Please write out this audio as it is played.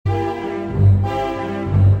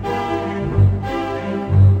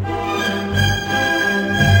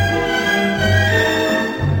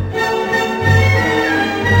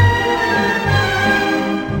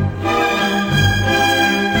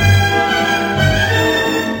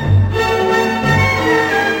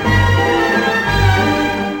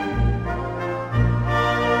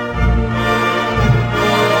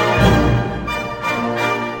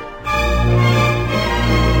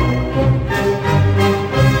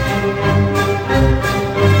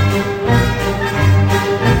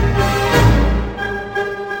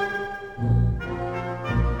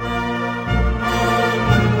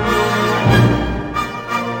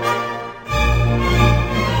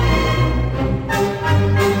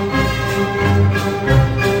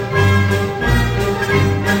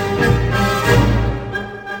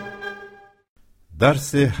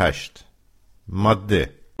درس 8. ماده.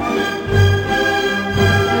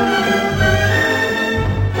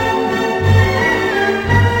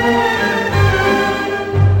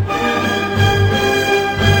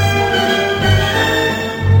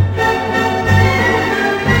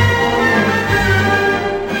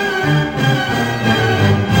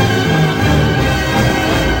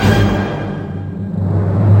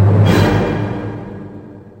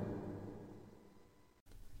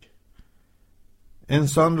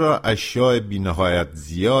 انسان را اشیاء بی‌نهایت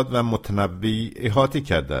زیاد و متنوعی احاطه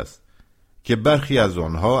کرده است که برخی از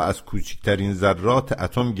آنها از کوچکترین ذرات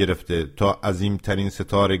اتم گرفته تا عظیمترین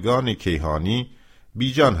ستارگان کیهانی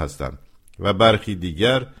بیجان هستند و برخی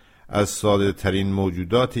دیگر از ساده ترین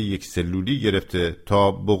موجودات یک سلولی گرفته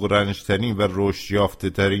تا بغرنج‌ترین و رشد یافته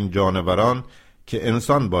ترین جانوران که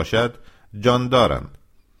انسان باشد جان دارند.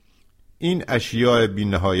 این اشیاء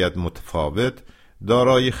بی‌نهایت متفاوت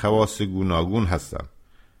دارای خواص گوناگون هستند.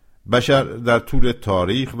 بشر در طول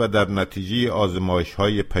تاریخ و در نتیجه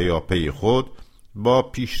آزمایش‌های پیاپی خود با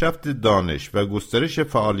پیشرفت دانش و گسترش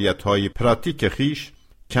فعالیت‌های پراتیک خیش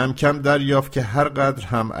کم کم دریافت که هر قدر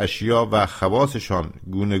هم اشیا و خواصشان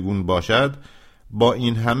گوناگون باشد، با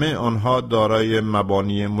این همه آنها دارای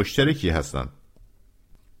مبانی مشترکی هستند.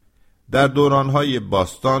 در دوران‌های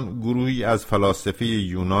باستان گروهی از فلاسفه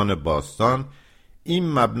یونان باستان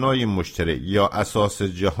این مبنای مشترک یا اساس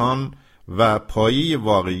جهان و پایه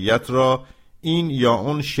واقعیت را این یا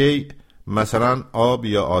اون شیء، مثلا آب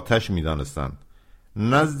یا آتش می‌دانستند.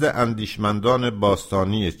 نزد اندیشمندان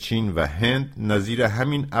باستانی چین و هند نظیر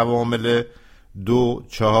همین عوامل 2،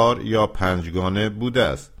 4 یا 5 گانه بوده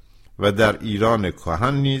است و در ایران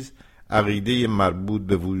کهن نیز عقیده مربوط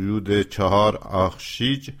به وجود 4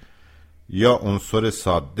 اخشیج یا عنصر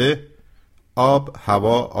ساده، آب،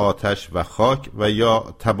 هوا، آتش و خاک و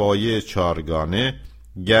یا طبایع 4 گانه،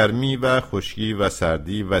 گرمی و خشکی و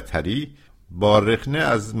سردی و تری، با رخنه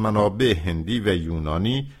از منابع هندی و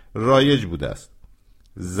یونانی رایج بوده است.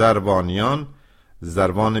 زروانیان،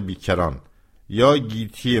 زروان بیکران یا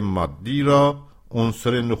گیتی مادی را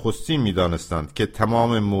عنصر نخستین می دانستند که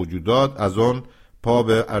تمام موجودات از آن پا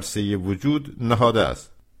به عرصه وجود نهاده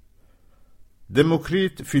است.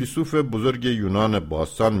 دموکریت، فیلسوف بزرگ یونان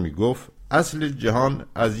باستان، می گفت اصل جهان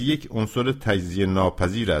از یک عنصر تجزیه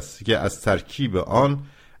ناپذیر است که از ترکیب آن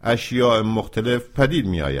اشیاء مختلف پدید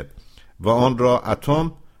می آید و آن را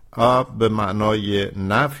اتم، آب به معنای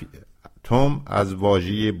نفی، اتم از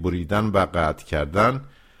واژه بریدن و قطع کردن،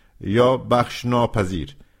 یا بخش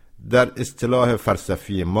ناپذیر در اصطلاح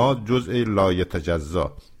فلسفی ما جزء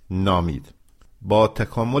لایتجزا نامید. با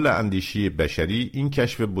تکامل اندیشه بشری این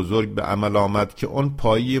کشف بزرگ به عمل آمد که آن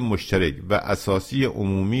پایه مشترک و اساسی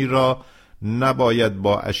عمومی را نباید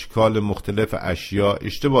با اشکال مختلف اشیا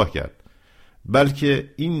اشتباه کرد، بلکه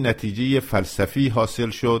این نتیجه فلسفی حاصل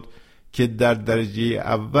شد که در درجه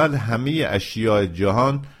اول همه اشیاء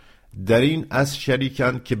جهان در این اصل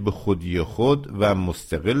شریکند که به خودی خود و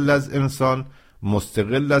مستقل از انسان،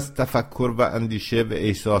 مستقل از تفکر و اندیشه و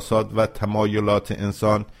احساسات و تمایلات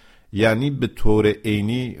انسان، یعنی به طور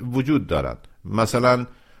عینی وجود دارند. مثلا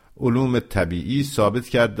علوم طبیعی ثابت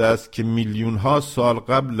کرده است که میلیون ها سال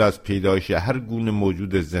قبل از پیدایش هر گونه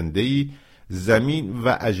موجود زنده‌ای زمین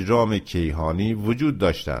و اجرام کیهانی وجود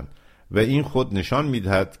داشتند و این خود نشان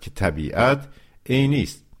می‌دهد که طبیعت عینی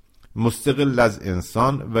است، مستقل از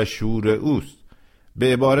انسان و شعور اوست.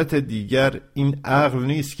 به عبارت دیگر این عقل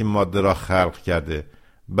نیست که ماده را خلق کرده،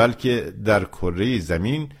 بلکه در کره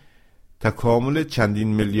زمین تکامل چندین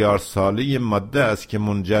میلیارد ساله ماده است که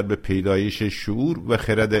منجر به پیدایش شعور و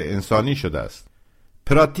خرد انسانی شده است.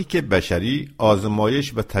 پراتیک بشری،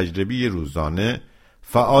 آزمایش و تجربه روزانه،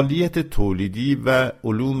 فعالیت تولیدی و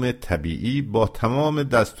علوم طبیعی با تمام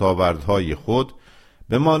دستاوردهای خود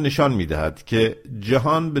به ما نشان می‌دهد که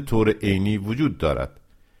جهان به طور عینی وجود دارد.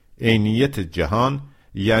 عینیت جهان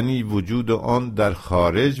یعنی وجود آن در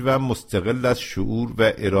خارج و مستقل از شعور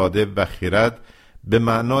و اراده و خرد، به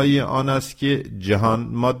معنای آن است که جهان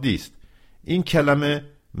مادی است. این کلمه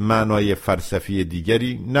معنای فلسفی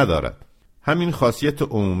دیگری ندارد. همین خاصیت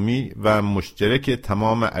عمومی و مشترک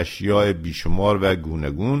تمام اشیاء بیشمار و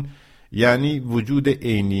گوناگون، یعنی وجود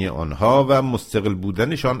عینی آنها و مستقل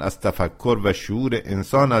بودنشان از تفکر و شعور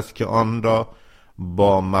انسان است که آن را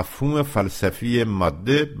با مفهوم فلسفی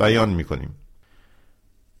ماده بیان می‌کنیم.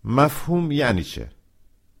 مفهوم یعنی چه؟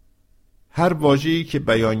 هر واژه‌ای که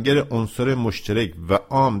بیانگر عنصر مشترک و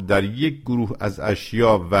عام در یک گروه از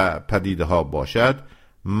اشیا و پدیده‌ها باشد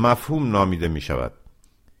مفهوم نامیده می‌شود.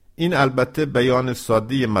 این البته بیان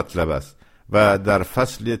ساده مطلب است و در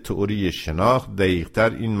فصل تئوری شناخت دقیق‌تر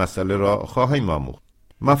این مسئله را خواهیم آموخت.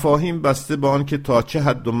 مفاهیم بسته به آن که تا چه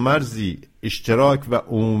حد و مرزی اشتراک و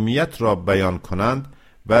عمومیت را بیان کنند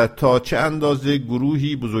و تا چه اندازه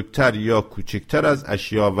گروهی بزرگتر یا کوچکتر از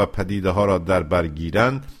اشیا و پدیده ها را در بر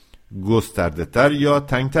گیرند، گسترده تر یا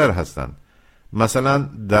تنگتر هستند. مثلا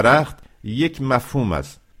درخت یک مفهوم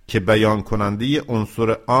است که بیان کننده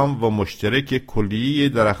عنصر عام و مشترک کلیه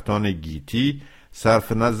درختان گیتی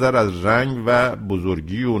صرف نظر از رنگ و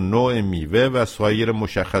بزرگی و نوع میوه و سایر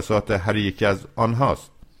مشخصات هر یک از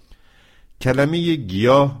آنهاست. کلمه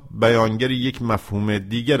گیاه بیانگر یک مفهوم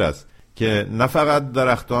دیگر است که نه فقط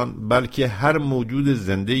درختان بلکه هر موجود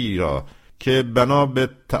زنده ای را که بنا به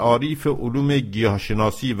تعاریف علوم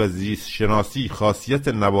گیاهشناسی و زیست شناسی خاصیت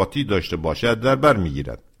نباتی داشته باشد در بر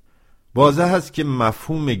میگیرد. واضح است که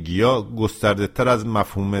مفهوم گیاه گسترده تر از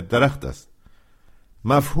مفهوم درخت است.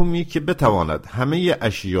 مفهومی که بتواند همه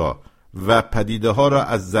اشیا و پدیده ها را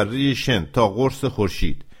از ذره شن تا قرص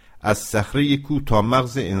خورشید، از صخره کوه تا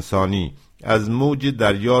مغز انسانی، از موج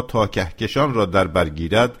دریا تا کهکشان را در بر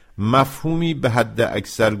گیرد، مفهومی به حد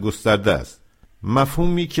اکثر گسترده است.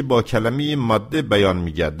 مفهومی که با کلمه ماده بیان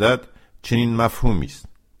می‌گردد چنین مفهومی است.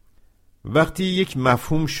 وقتی یک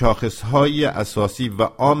مفهوم شاخصهای اساسی و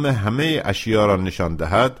عام همه اشیا را نشان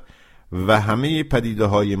دهد و همه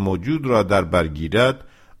پدیده‌های موجود را در بر گیرد،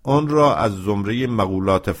 آن را از زمره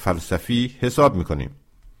مقولات فلسفی حساب می‌کنیم.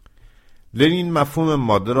 لنین مفهوم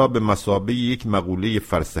ماده را به مثابه یک مقوله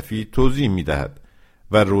فلسفی توضیح می‌دهد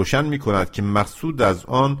و روشن می‌کند که مقصود از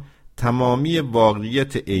آن تمامی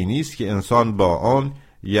واقعیت عینی است که انسان با آن،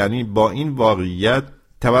 یعنی با این واقعیت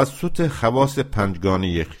توسط خواص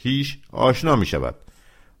پنجگانه خویش آشنا می‌شود.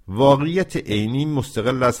 واقعیت عینی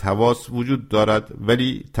مستقل از حواس وجود دارد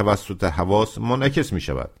ولی توسط حواس منعکس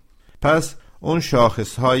می‌شود. پس اون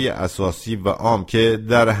شاخصهای اساسی و عام که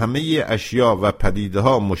در همه اشیا و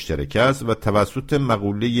پدیده‌ها مشترک است و توسط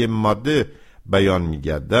مقوله ماده بیان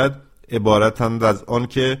می‌گردد عبارتند از آن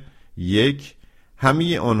که یک،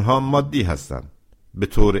 همه آنها مادی هستند، به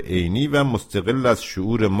طور عینی و مستقل از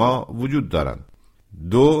شعور ما وجود دارند.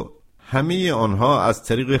 دو، همه آنها از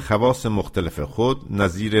طریق خواص مختلف خود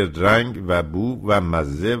نظیر رنگ و بو و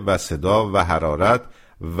مزه و صدا و حرارت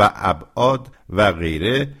و ابعاد و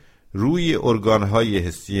غیره روی ارگانهای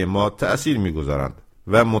حسی ما تأثیر می‌گذارند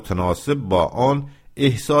و متناسب با آن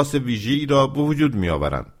احساس ویژه‌ای را به وجود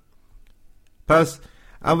می‌آورند. پس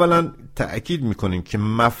اولا تأکید می‌کنیم که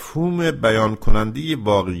مفهوم بیان کننده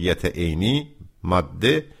واقعیت عینی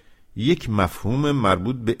ماده یک مفهوم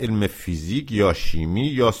مربوط به علم فیزیک یا شیمی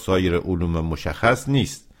یا سایر علوم مشخص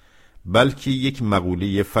نیست، بلکه یک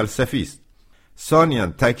مقوله فلسفی است. ثانیاً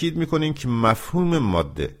تأکید می‌کنیم که مفهوم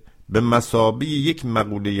ماده به مثابه یک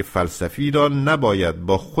مقوله فلسفی را نباید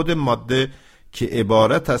با خود ماده که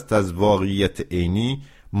عبارت است از واقعیت عینی،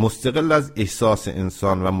 مستقل از احساس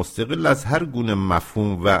انسان و مستقل از هر گونه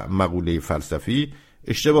مفهوم و مقوله فلسفی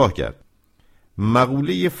اشتباه کرد.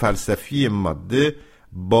 مقوله فلسفی ماده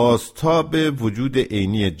بازتاب وجود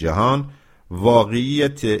عینی جهان،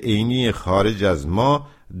 واقعیت عینی خارج از ما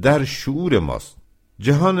در شعور ماست.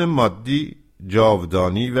 جهان مادی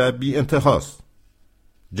جاودانی و بی انتهاست.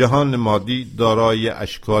 جهان مادی دارای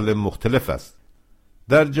اشکال مختلف است.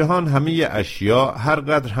 در جهان همه اشیا هر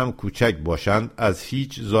قدر هم کوچک باشند از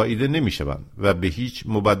هیچ زائیده نمی شوند و به هیچ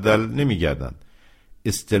مبدل نمی گردند.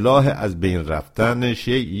 اصطلاح از بین رفتن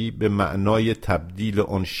شیئی به معنای تبدیل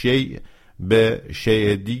آن شیء به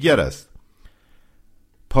شیء دیگر است.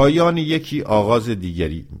 پایان یکی آغاز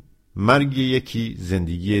دیگری، مرگ یکی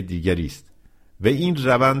زندگی دیگری است و این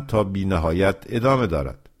روند تا بی نهایت ادامه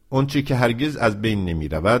دارد. آنچه که هرگز از بین نمی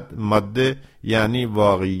رود ماده یعنی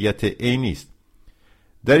واقعیت عینی است.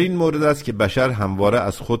 در این مورد است که بشر همواره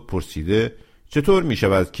از خود پرسیده چطور می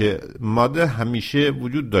شود که ماده همیشه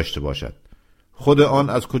وجود داشته باشد؟ خود آن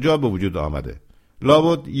از کجا به وجود آمده؟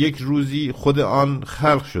 لابد یک روزی خود آن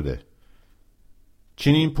خلق شده.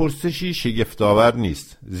 چنین پرسشی شگفت‌آور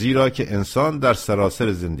نیست، زیرا که انسان در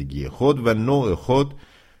سراسر زندگی خود و نوع خود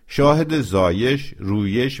شاهد زایش،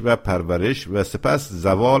 رویش و پرورش و سپس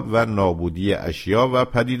زوال و نابودی اشیا و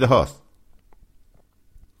پدیده هاست.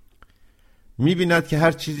 می‌بیند که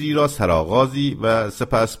هر چیزی را سرآغازی و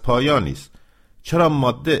سپس پایانی است. چرا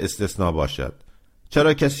ماده استثناء باشد؟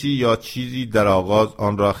 چرا کسی یا چیزی در آغاز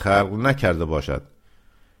آن را خلق نکرده باشد؟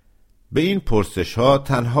 به این پرسش ها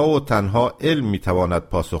تنها و تنها علم میتواند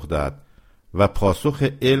پاسخ دهد و پاسخ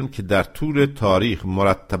علم که در طول تاریخ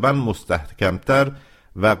مرتباً مستحکمتر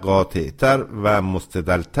و قاطعتر و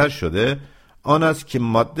مستدلتر شده آن است که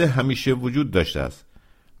ماده همیشه وجود داشته است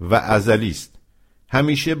و ازلی است،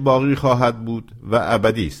 همیشه باقی خواهد بود و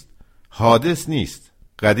ابدی است، حادث نیست،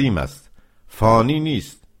 قدیم است، فانی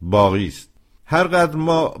نیست، باقی است. هر قدر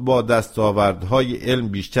ما با دستاوردهای علم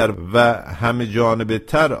بیشتر و همه جانبه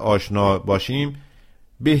تر آشنا باشیم،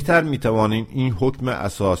 بهتر میتوانیم این حکم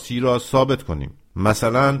اساسی را ثابت کنیم.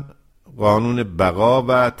 مثلا قانون بقا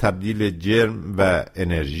و تبدیل جرم و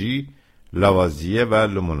انرژی، لاوازیه و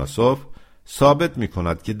لومونوسوف، ثابت می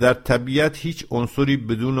کند که در طبیعت هیچ عنصری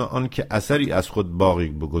بدون آن که اثری از خود باقی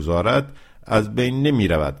بگذارد از بین نمی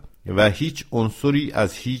رود و هیچ عنصری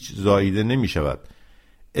از هیچ زاییده نمی شود.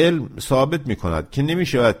 علم ثابت می کند که نمی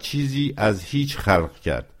شود چیزی از هیچ خلق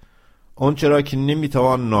کرد. آنچه را که نمی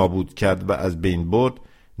توان نابود کرد و از بین برد،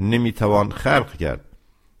 نمی توان خلق کرد.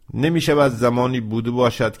 نمی شود زمانی بوده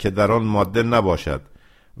باشد که در آن ماده نباشد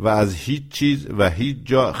و از هیچ چیز و هیچ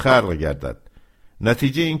جا خلق گردد.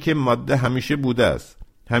 نتیجه این که ماده همیشه بوده است،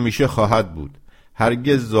 همیشه خواهد بود،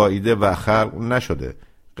 هرگز زاییده و خلق نشده،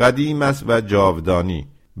 قدیم است و جاودانی.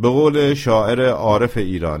 به قول شاعر عارف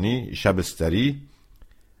ایرانی شبستری،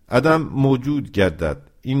 عدم موجود گردد،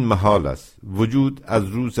 این محال است، وجود از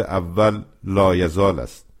روز اول لایزال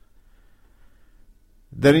است.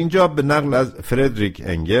 در اینجا به نقل از فردریک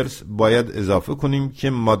انگلز باید اضافه کنیم که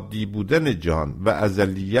مادی بودن جهان و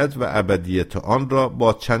ازلیت و ابدیت آن را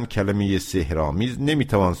با چند کلمه سحرآمیز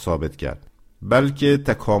نمیتوان ثابت کرد، بلکه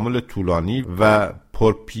تکامل طولانی و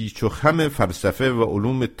پرپیچ و خم فلسفه و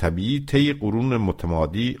علوم طبیعی طی قرون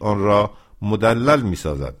متمادی آن را مدلل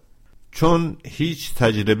میسازد. چون هیچ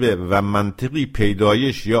تجربه و منطقی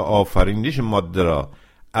پیدایش یا آفرینش ماده را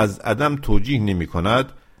از عدم توجیه نمی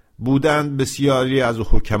کند، بودند بسیاری از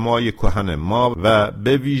حکمای کهن ما و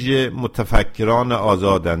به ویژه متفکران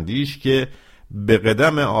آزاداندیش که به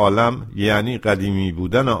قدم عالم، یعنی قدیمی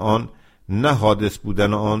بودن آن نه حادث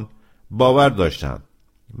بودن آن، باور داشتند.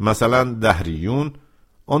 مثلا دهریون،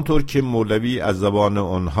 آنطور که مولوی از زبان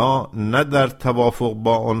آنها نه در توافق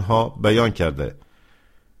با آنها بیان کرده،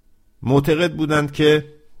 معتقد بودند که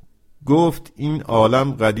گفت این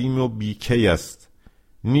عالم قدیم و بیکی است،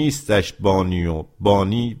 نیستش بانی و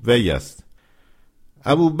بانی وی است.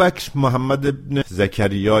 ابوبکر محمد ابن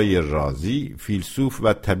زکریای رازی، فیلسوف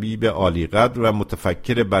و طبیب عالیقدر و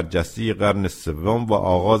متفکر برجسته قرن سوم و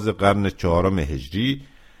آغاز قرن چهارم هجری،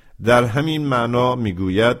 در همین معنا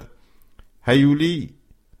میگوید هیولی،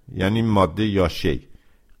 یعنی ماده یا شی،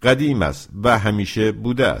 قدیم است و همیشه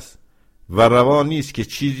بوده است و روا نیست که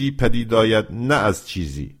چیزی پدید آید نه از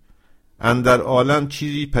چیزی. اندر عالم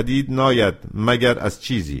چیزی پدید ناید مگر از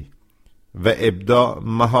چیزی و ابداع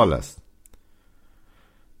محال است.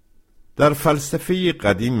 در فلسفه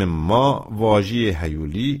قدیم ما واژه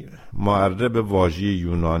هیولی معرب واژه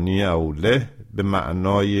یونانی اوله به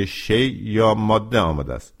معنای شی یا ماده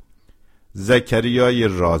آمده است. زکریای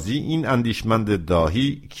رازی، این اندیشمند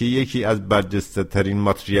داهی که یکی از برجسته ترین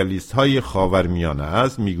ماتریالیست های خاورمیانه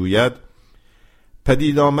است، میگوید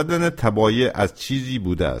پدید آمدن طبایع از چیزی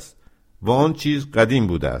بوده است و آن چیز قدیم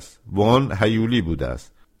بوده است و آن هیولی بوده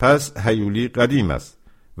است، پس هیولی قدیم است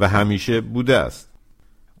و همیشه بوده است.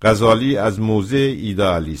 غزالی از موضع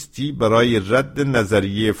ایدئالیستی برای رد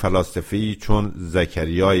نظریه فلاسفه‌ای چون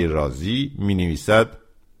زکریای رازی می نویسد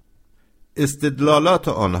استدلالات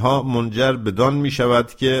آنها منجر بدان می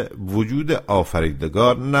شود که وجود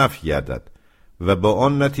آفریدگار نفی گردد و با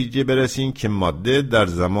آن نتیجه برسیم که ماده در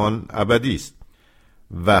زمان ابدی است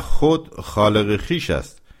و خود خالق خویش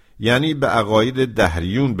است، یعنی به عقاید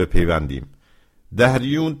دهریون بپیوندیم.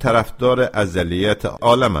 دهریون طرفدار ازلیت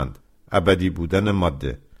عالمند، ابدی بودن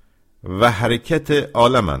ماده و حرکت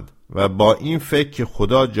عالمند و با این فکر که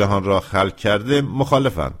خدا جهان را خلق کرده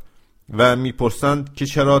مخالفند و میپرسند که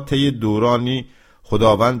چرا طی دورانی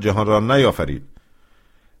خداوند جهان را نیافرید.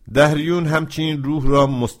 دهریون همچنین روح را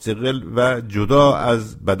مستقل و جدا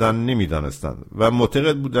از بدن نمیدانستند و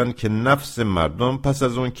معتقد بودند که نفس مردم پس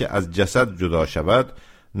از اون که از جسد جدا شود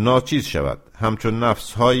ناچیز شود، همچون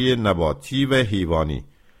نفسهای نباتی و حیوانی،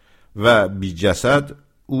 و بی جسد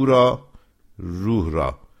او را، روح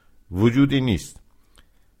را، وجودی نیست.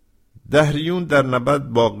 دهریون در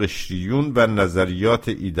نبرد با قشریون و نظریات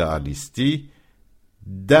ایدئالیستی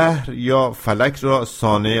دهر یا فلک را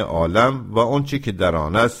صانع عالم و آنچه که در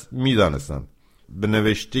آن است می‌دانستند. به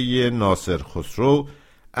نوشته ناصر خسرو،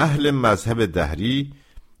 اهل مذهب دهری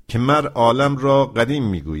که مر عالم را قدیم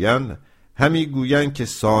میگویند، همی گویند که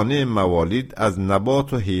صانع موالید از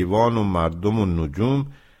نبات و حیوان و مردم و نجوم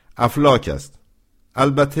افلاک است.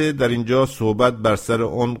 البته در اینجا صحبت بر سر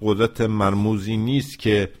آن قدرت مرموزی نیست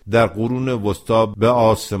که در قرون وسطا به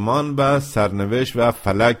آسمان و سرنوشت و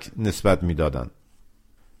فلک نسبت می‌دادند.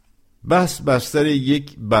 بحث بر سر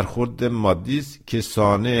یک برخورد مادی است که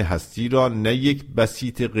صانع هستی را نه یک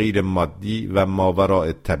بسیط غیر مادی و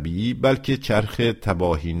ماوراء طبیعی بلکه چرخ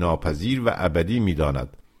تباهی ناپذیر و ابدی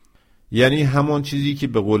می‌داند. یعنی همان چیزی که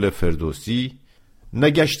به قول فردوسی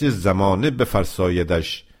نگشت زمانه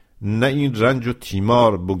بفرسایدش، نه این رنج و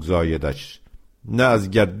تیمار بگزایدش. نه از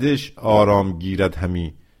گردش آرام گیرد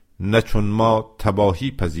همی، نه چون ما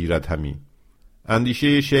تباهی پذیرد همی.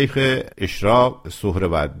 اندیشه شیخ اشراق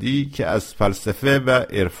سهروردی که از فلسفه و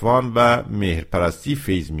عرفان و مهرپرستی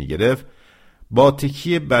فیض می گرفت، با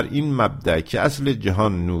تکیه بر این مبدأ که اصل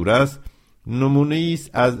جهان نور است، نمونه است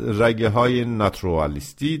از رگه های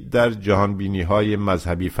ناتورالیستی در جهانبینی های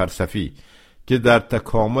مذهبی فلسفی که در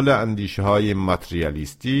تکامل اندیشه های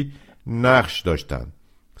ماتریالیستی نقش داشتند.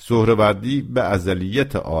 سهروردی به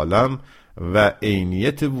ازلیت عالم و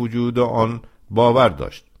عینیت وجود آن باور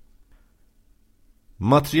داشت.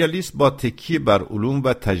 ماتریالیسم با تکیه بر علوم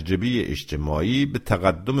و تجربه اجتماعی به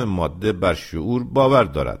تقدم ماده بر شعور باور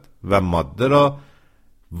دارد و ماده را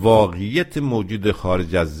واقعیت موجود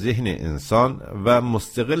خارج از ذهن انسان و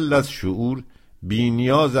مستقل از شعور، بی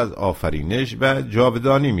نیاز از آفرینش و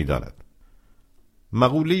جاودانی می داند.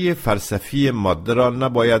 مقوله فلسفی ماده را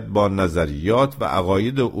نباید با نظریات و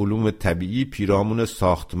عقاید علوم طبیعی پیرامون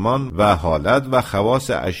ساختمان و حالت و خواص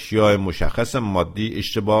اشیاء مشخص مادی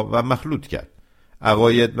اشتباه و مخلوط کرد.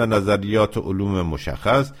 عقاید و نظریات علوم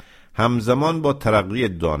مشخص همزمان با ترقی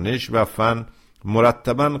دانش و فن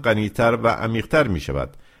مرتباً غنی‌تر و عمیق‌تر می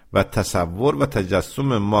شود و تصور و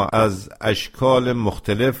تجسم ما از اشکال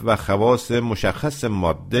مختلف و خواص مشخص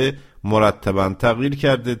ماده مرتباً تغییر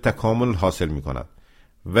کرده تکامل حاصل می کند.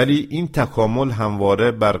 ولی این تکامل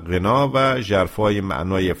همواره بر غنا و ژرفای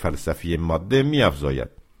معنای فلسفی ماده می افزاید.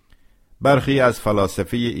 برخی از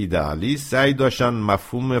فلاسفه ایدئالیست سعی داشتند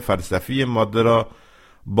مفهوم فلسفی ماده را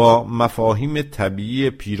با مفاهیم طبیعی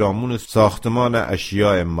پیرامون ساختمان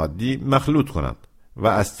اشیاء مادی مخلوط کنند و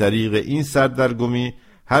از طریق این سردرگمی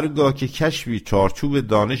هرگاه که کشفی چارچوب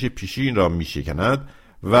دانش پیشین را می شکند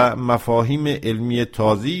و مفاهیم علمی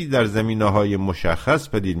تازه‌ای در زمینه‌های مشخص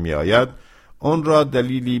پدید می آید، آن را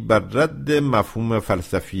دلیلی بر رد مفهوم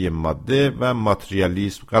فلسفی ماده و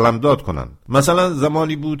ماتریالیسم قلمداد کنند. مثلا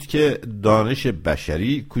زمانی بود که دانش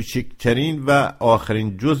بشری کوچکترین و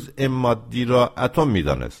آخرین جزء مادی را اتم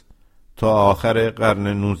می‌دانست تا آخر قرن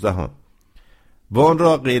 19 و آن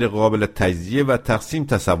را غیر قابل تجزیه و تقسیم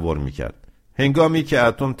تصور می‌کرد. هنگامی که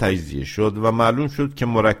اتم تجزیه شد و معلوم شد که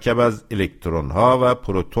مرکب از الکترون‌ها و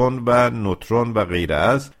پروتون و نوترون و غیره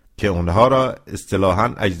است که اونها را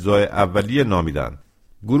اصطلاحاً اجزای اولیه نامیدند،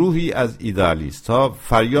 گروهی از ایدئالیست‌ها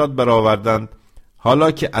فریاد برآوردند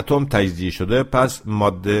حالا که اتم تجزیه شده پس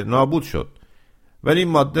ماده نابود شد. ولی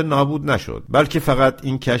ماده نابود نشد، بلکه فقط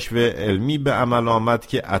این کشف علمی به عمل آمد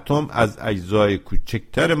که اتم از اجزای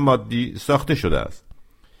کوچکتر مادی ساخته شده است.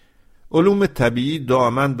 علوم طبیعی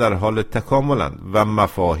دائما در حال تکاملند و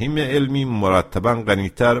مفاهیم علمی مرتباً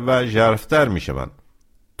غنی‌تر و ژرف‌تر می‌شوند.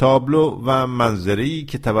 تابلو و منظره‌ای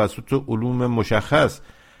که توسط علوم مشخص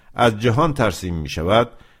از جهان ترسیم می شود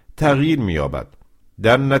تغییر می یابد.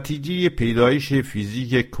 در نتیجه پیدایش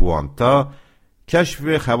فیزیک کوانتا،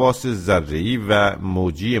 کشف خواص ذره‌ای و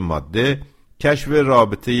موجی ماده، کشف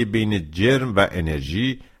رابطه بین جرم و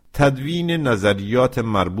انرژی، تدوین نظریات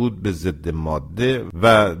مربوط به ضد ماده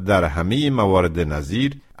و در همه موارد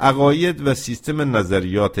نظیر، عقاید و سیستم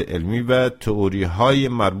نظریات علمی و تئوری‌های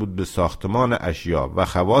مربوط به ساختمان اشیا و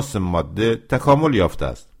خواص ماده تکامل یافته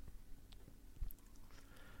است.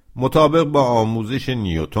 مطابق با آموزش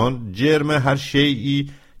نیوتن، جرم هر شیئی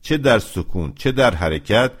چه در سکون چه در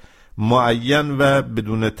حرکت معین و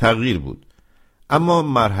بدون تغییر بود. اما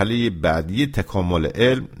مرحله بعدی تکامل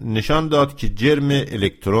علم نشان داد که جرم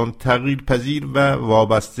الکترون تغییر پذیر و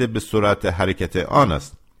وابسته به سرعت حرکت آن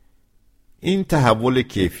است. این تحول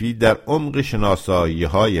کیفی در عمق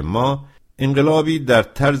شناسایی‌های ما انقلابی در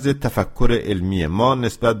طرز تفکر علمی ما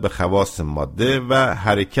نسبت به خواص ماده و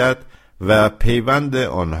حرکت و پیوند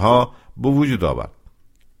آنها به وجود آورد.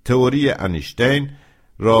 تئوری هشتم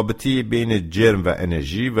رابطه بین جرم و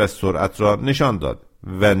انرژی و سرعت را نشان داد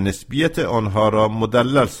و نسبیت آنها را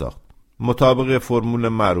مدلل ساخت. مطابق فرمول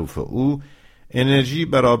معروف او، انرژی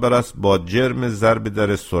برابر است با جرم ضرب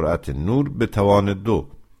در سرعت نور به توان 2.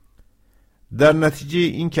 در نتیجه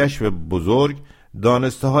این کشف بزرگ،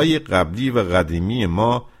 دانسته‌های قبلی و قدیمی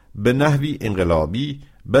ما به نحوی انقلابی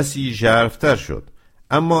بسی ژرف‌تر شد.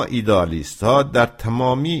 اما ایدئالیست‌ها در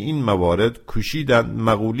تمامی این موارد کوشیدند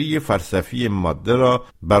مقوله فلسفی ماده را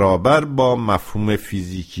برابر با مفهوم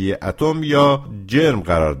فیزیکی اتم یا جرم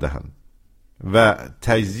قرار دهند و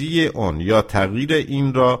تجزیه آن یا تغییر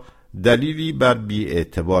این را دلیلی بر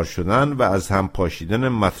بی‌اعتبار شدن و از هم پاشیدن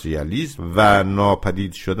ماتریالیسم و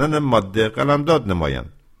ناپدید شدن ماده قلمداد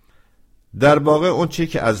نمایند. در واقع آنچه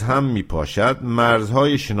که از هم میپاشد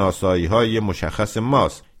مرزهای شناسایی‌های مشخص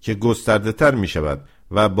ماست که گسترده تر می شود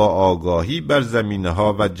و با آگاهی بر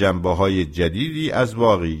زمینه‌ها و جنبه‌های جدیدی از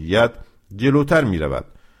واقعیت جلوتر می‌رود.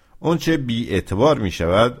 اونچه بی اعتبار می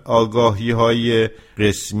شود آگاهی های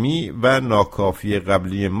قسمی و ناکافی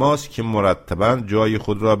قبلی ماست که مرتباً جای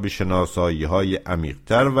خود را به شناسایی های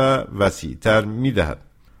عمیق‌تر و وسیع‌تر می دهد.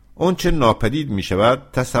 اونچه ناپدید می شود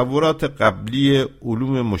تصورات قبلی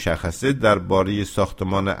علوم مشخصه درباره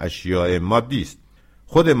ساختمان اشیاء مادی است.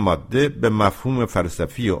 خود ماده به مفهوم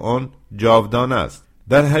فلسفی آن جاودانه است.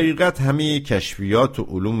 در حقیقت همه کشفیات و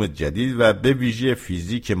علوم جدید و به ویژه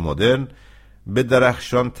فیزیک مدرن به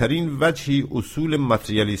درخشان ترین وجهی اصول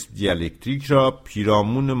ماتریالیسم دیالکتریک را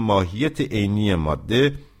پیرامون ماهیت عینی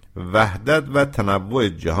ماده، وحدت و تنوع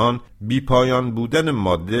جهان، بیپایان بودن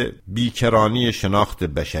ماده، بیکرانی شناخت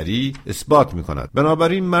بشری اثبات می کند.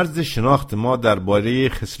 بنابراین مرز شناخت ما درباره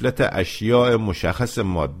خصلت اشیاء مشخص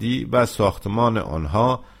مادی و ساختمان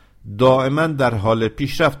آنها دائما در حال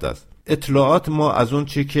پیشرفت است. اطلاعات ما از اون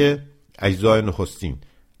چه که اجزای نخستین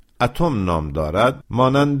اتم نام دارد،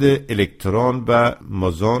 مانند الکترون و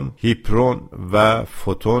مزون، هیپرون و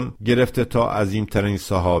فوتون گرفته تا عظیمترین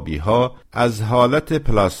صحابی ها، از حالت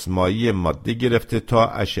پلاسمایی ماده گرفته تا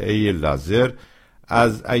اشعه لازر،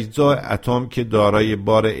 از اجزای اتم که دارای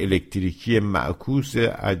بار الکتریکی معکوس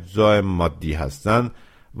اجزای مادی هستند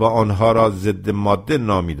و آنها را ضد ماده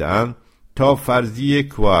نامیده‌اند، تا فرضیه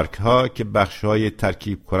کوارک ها که بخش های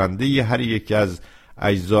ترکیب کننده هر یک از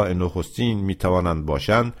اجزای نخستین می توانند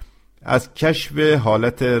باشند، از کشف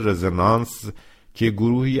حالت رزونانس که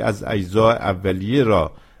گروهی از اجزای اولیه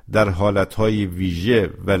را در حالتهای ویژه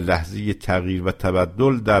و لحظی تغییر و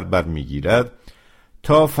تبدل در بر میگیرد،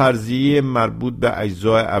 تا فرضیه مربوط به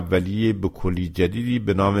اجزای اولیه به کلی جدیدی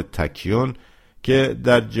به نام تکیون که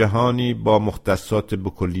در جهانی با مختصات به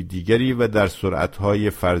کلی دیگری و در سرعتهای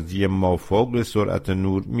فرضی مافوق سرعت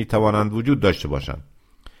نور می توانند وجود داشته باشند.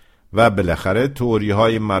 و بالاخره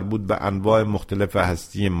تئوری‌های مربوط به انواع مختلف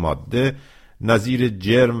هستی ماده نظیر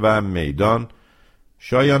جرم و میدان.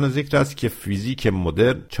 شایان ذکر است که فیزیک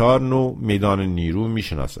مدرن 4 نوع میدان نیرو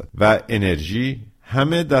میشناسد و انرژی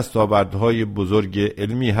همه دستاوردهای بزرگ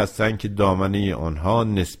علمی هستند که دامنه آنها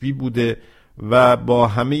نسبی بوده و با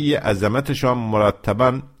همه عظمتشان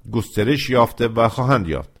مرتباً گسترش یافته و خواهند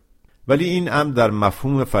یافت. ولی این امر در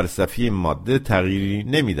مفهوم فلسفی ماده تغییری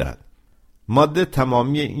نمیدهد. ماده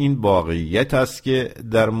تمامی این واقعیت است که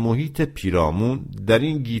در محیط پیرامون در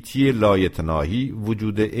این گیتی لایتناهی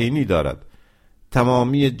وجود عینی دارد.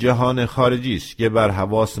 تمامی جهان خارجی است که بر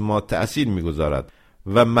حواس ما تأثیر می‌گذارد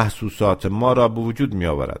و محسوسات ما را به وجود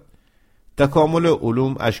می‌آورد. تکامل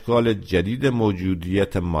علوم اشکال جدید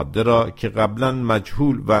موجودیت ماده را که قبلا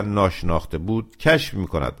مجهول و ناشناخته بود کشف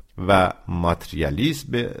می‌کند و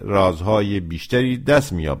ماتریالیسم به رازهای بیشتری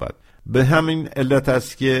دست می‌یابد. به همین علت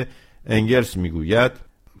است که انگلس میگوید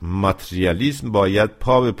ماتریالیسم باید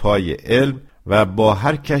پا به پای علم و با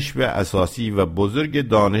هر کشف اساسی و بزرگ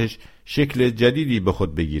دانش شکل جدیدی به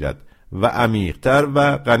خود بگیرد و عمیق‌تر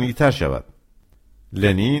و غنی‌تر شود.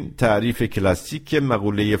 لنین تعریف کلاسیک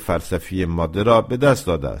مقوله فلسفی ماده را به دست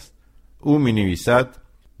داده است. او می‌نویسد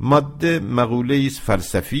ماده مقوله است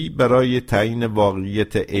فلسفی برای تعیین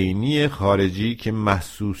واقعیت عینی خارجی که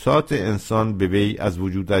محسوسات انسان به وی از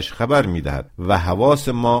وجودش خبر می‌دهد و حواس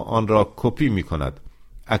ما آن را کپی می‌کند،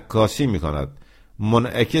 عکاسی می‌کند،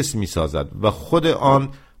 منعکس می‌سازد و خود آن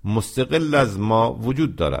مستقل از ما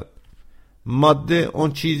وجود دارد. ماده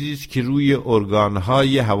اون چیزی است که روی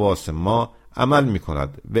ارگان‌های حواس ما عمل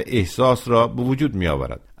می‌کند و احساس را به وجود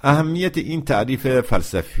می‌آورد. اهمیت این تعریف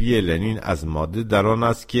فلسفی لنین از ماده در آن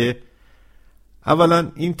است که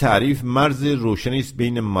اولا این تعریف مرز روشنی است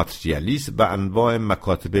بین ماتریالیسم و انواع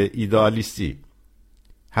مکاتب ایدئالیستی.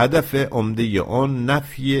 هدف عمده آن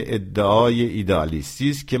نفی ادعای ایدئالیستی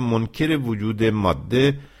است که منکر وجود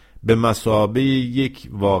ماده به مثابه یک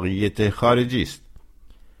واقعیت خارجی است.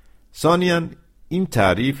 ثانیاً این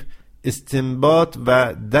تعریف استنباط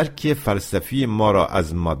و درک فلسفی ما را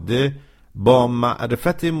از ماده با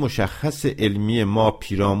معرفت مشخص علمی ما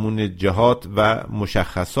پیرامون جهات و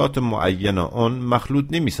مشخصات معین آن مخلوط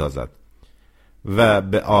نمی سازد و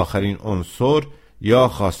به آخرین عنصر یا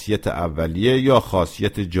خاصیت اولیه یا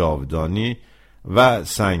خاصیت جاودانی و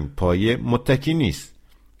سنگ پایه متکی نیست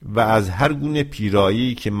و از هر گونه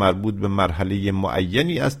پیرایی که مربوط به مرحله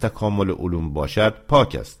معینی از تکامل علوم باشد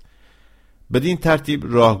پاک است. بدین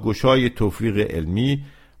ترتیب راهگشای توفیق علمی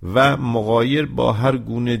و مغایر با هر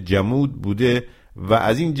گونه جمود بوده و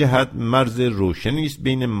از این جهت مرز روشنی است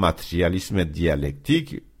بین ماتریالیسم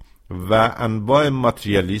دیالکتیک و انواع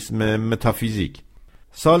ماتریالیسم متافیزیک.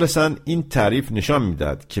 ثالثاً این تعریف نشان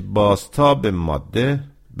می‌دهد که بازتاب ماده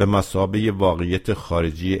به مثابه واقعیت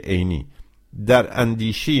خارجی عینی در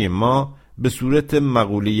اندیشه ما به صورت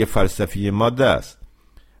مقوله فلسفی ماده است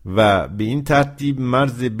و به این ترتیب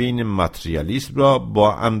مرز بین ماتریالیسم را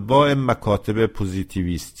با انواع مکاتب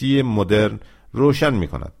پوزیتیویستی مدرن روشن می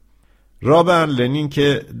کند. رابعاً لنین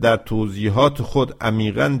که در توضیحات خود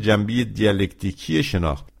عمیقاً جنبه دیالکتیکی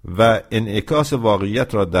شناخت و انعکاس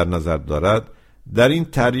واقعیت را در نظر دارد، در این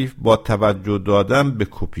تعریف با توجه دادن به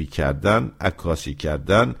کپی کردن، عکاسی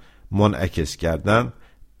کردن، منعکس کردن،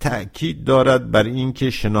 تأکید دارد بر اینکه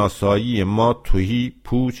شناسایی ما تهی،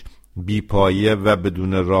 پوچ، بیپایه و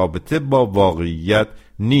بدون رابطه با واقعیت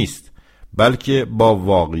نیست، بلکه با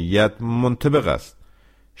واقعیت منطبق است،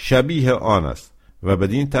 شبیه آن است و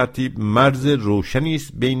بدین ترتیب مرز روشنی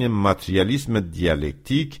است بین ماتریالیسم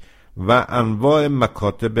دیالکتیک و انواع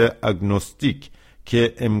مکاتب اگنوستیک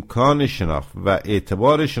که امکان شناخت و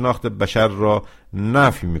اعتبار شناخت بشر را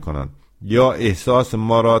نفی می‌کنند یا احساس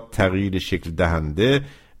ما را تغییر شکل دهنده،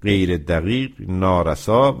 غیر دقیق،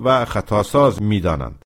 نارسا و خطاساز می‌دانند.